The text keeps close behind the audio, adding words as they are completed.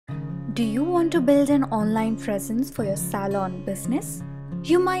Do you want to build an online presence for your salon business?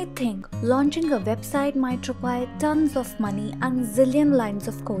 You might think launching a website might require tons of money and zillion lines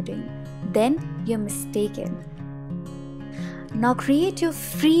of coding. Then you're mistaken. Now create your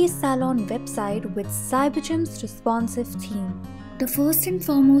free salon website with Cybergym's responsive theme. The first and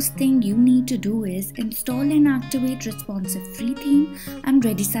foremost thing you need to do is install and activate responsive free theme and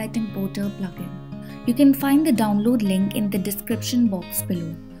ReadySite Importer plugin. You can find the download link in the description box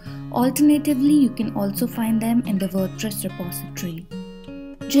below. Alternatively, you can also find them in the WordPress repository.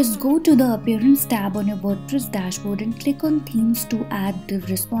 Just go to the Appearance tab on your WordPress dashboard and click on Themes to add the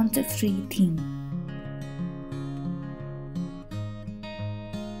responsive free theme.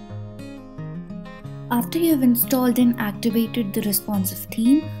 After you have installed and activated the responsive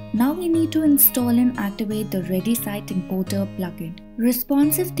theme, now we need to install and activate the ReadySite Importer plugin.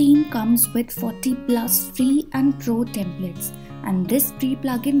 Responsive theme comes with 40+ free and pro templates, and this free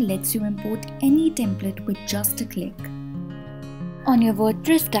plugin lets you import any template with just a click. On your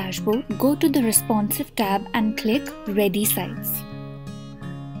WordPress dashboard, go to the Responsive tab and click Ready Sites.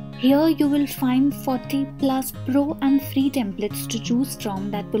 Here you will find 40+ pro and free templates to choose from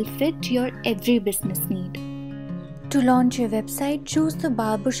that will fit your every business need. To launch your website, choose the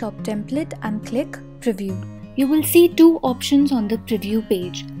barbershop template and click Preview. You will see two options on the preview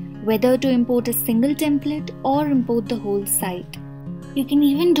page, whether to import a single template or import the whole site. You can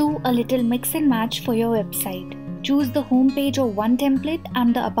even do a little mix and match for your website. Choose the home page of one template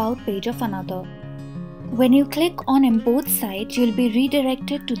and the about page of another. When you click on Import Site, you'll be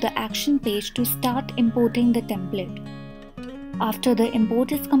redirected to the action page to start importing the template. After the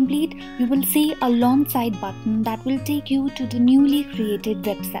import is complete, you will see a launch site button that will take you to the newly created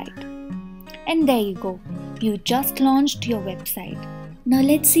website. And there you go, you just launched your website. Now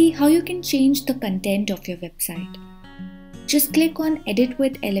let's see how you can change the content of your website. Just click on Edit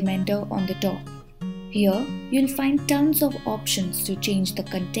with Elementor on the top. Here, you'll find tons of options to change the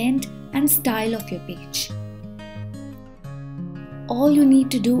content and style of your page. All you need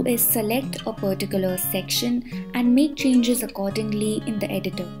to do is select a particular section and make changes accordingly in the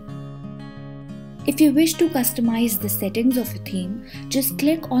editor. If you wish to customize the settings of your theme, just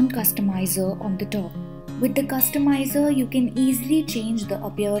click on Customizer on the top. With the customizer, you can easily change the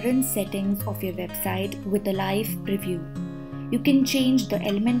appearance settings of your website with a live preview. You can change the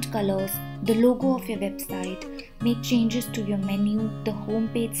element colors, the logo of your website, make changes to your menu, the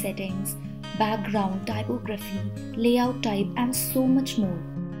homepage settings, background, typography, layout type, and so much more.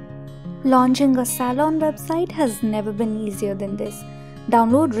 Launching a salon website has never been easier than this.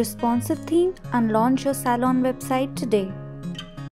 Download Responsive Theme and launch your salon website today.